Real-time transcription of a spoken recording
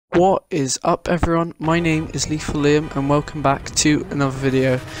What is up everyone, my name is Lethal Liam and welcome back to another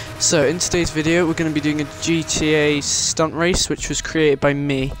video. So in today's video we're going to be doing a GTA stunt race which was created by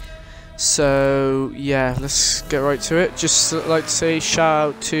me. So yeah, let's get right to it. Just like to say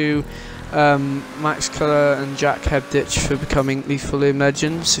shout out to Max Colour and Jack Hebditch for becoming Lethal Liam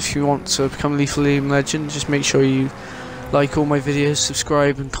Legends. If you want to become Lethal Liam Legend, just make sure you like all my videos,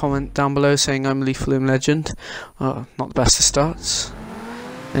 subscribe and comment down below saying I'm Lethal Liam Legend. Not the best of starts.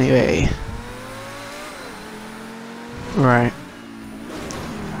 Anyway, right.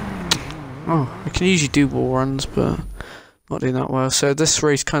 Oh, I can usually do wall runs, but not doing that well. So this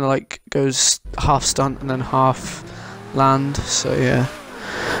race kind of like goes half stunt and then half land. So yeah,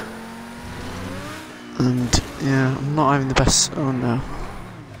 and yeah, I'm not having the best. Oh no,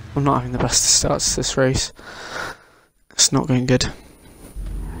 I'm not having the best of starts this race. It's not going good.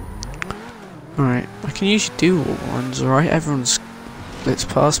 Alright, I can usually do wall runs. Alright, everyone's blitz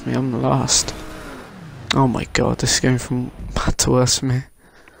past me, I'm the last. Oh my god, this is going from bad to worse for me.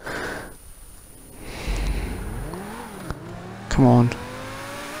 Come on.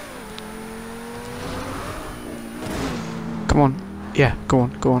 Come on. Yeah, go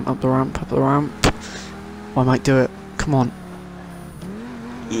on, up the ramp, Oh, I might do it. Come on.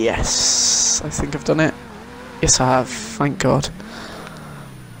 Yes, I think I've done it. Yes, I have, thank god.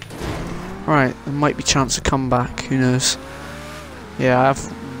 Right, there might be a chance to come back, who knows. Yeah, I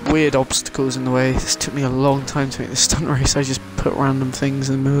have weird obstacles in the way. This took me a long time to make this stunt race. I just put random things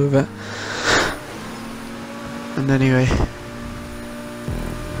in the middle of it. And anyway.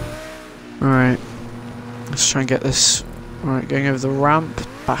 Alright. Let's try and get this. Alright, going over the ramp,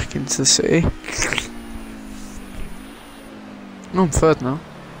 back into the city. Oh, I'm third now.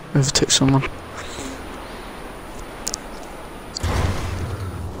 Overtook someone.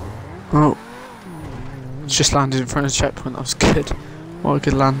 Oh. Just landed in front of the checkpoint, that was good. What a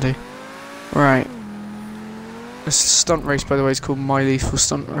good landing. Right. This stunt race, by the way, is called My Lethal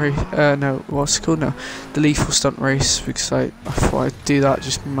Stunt Race. No, what's it called now? The Lethal Stunt Race, because I thought I'd do that,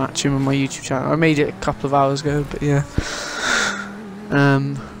 just match him on my YouTube channel. I made it a couple of hours ago, but yeah.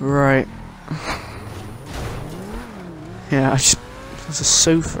 Right. Yeah, there's a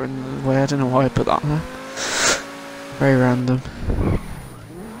sofa in the way, I don't know why I put that there. Very random.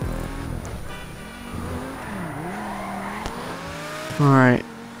 Alright.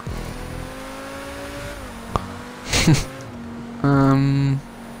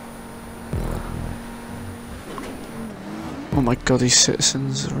 Oh my god, these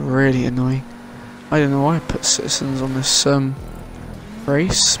citizens are really annoying. I don't know why I put citizens on this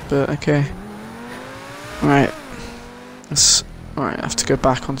race, but okay. Alright. Alright, I have to go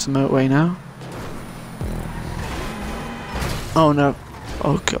back onto the motorway now. Oh no.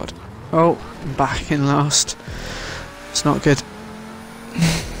 Oh god. Oh, I'm back in last. It's not good.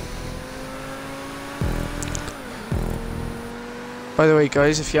 By the way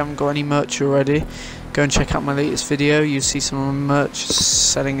guys, if you haven't got any merch already, go and check out my latest video. You'll see some of my merch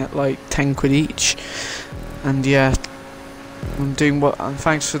selling at like 10 quid each. And yeah, I'm doing what, and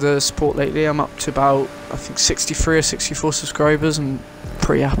thanks for the support lately. I'm up to about, I think 63 or 64 subscribers. I'm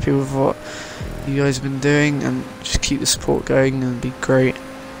pretty happy with what you guys have been doing, and just keep the support going and it'd be great.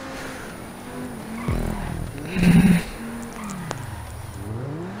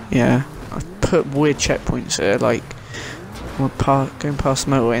 Yeah, I've put weird checkpoints here, like we're going past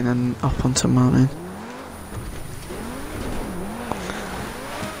the motorway and then up onto a mountain.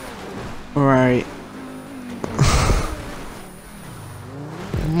 Right.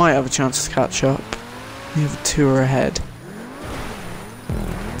 Might have a chance to catch up. We have a tour ahead.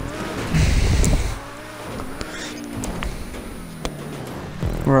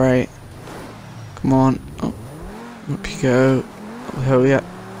 Right. Come on. Oh, up you go. Up the hill, yeah.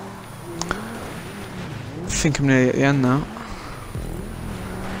 I think I'm nearly at the end now.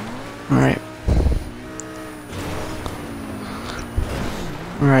 Alright.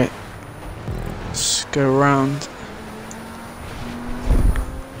 Right. Let's go around.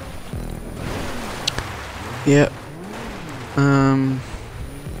 Yep. Come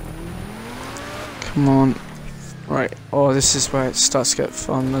on. Right. Oh, this is where it starts to get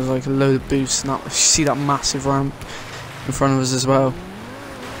fun. There's like a load of boosts and that. You see that massive ramp in front of us as well.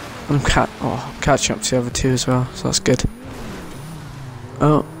 And I'm catching up to the other two as well, so that's good.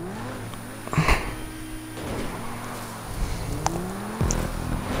 Oh.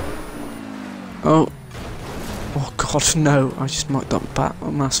 Oh. Oh god, no. I just mucked up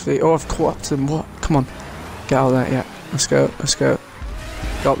massively. Oh, I've caught up to them. What? Come on. Get out of there, yeah. Let's go.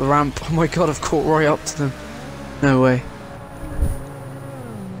 Got the ramp. Oh my god, I've caught right up to them. No way.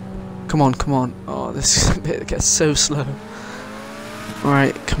 Come on. Oh, this bit gets so slow.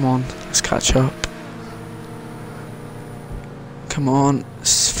 Alright, Come on, let's catch up. Come on,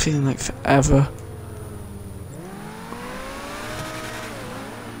 it's feeling like forever.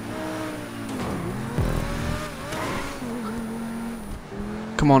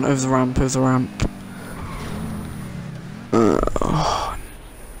 Come on, over the ramp, over the ramp. Oh.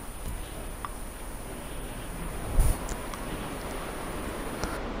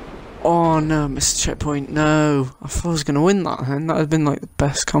 Oh no, missed the checkpoint. No, I thought I was gonna win that, and that would have been like the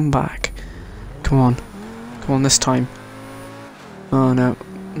best comeback. Come on this time. Oh no,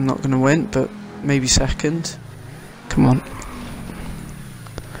 I'm not gonna win, but maybe second. Come on.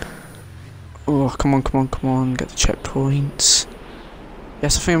 Oh, come on, get the checkpoints.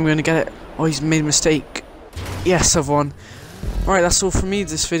 Yes, I think I'm gonna get it. Oh, he's made a mistake. Yes, I've won. Alright, that's all from me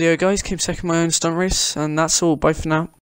this video, guys. Came second in my own stunt race, and that's all. Bye for now.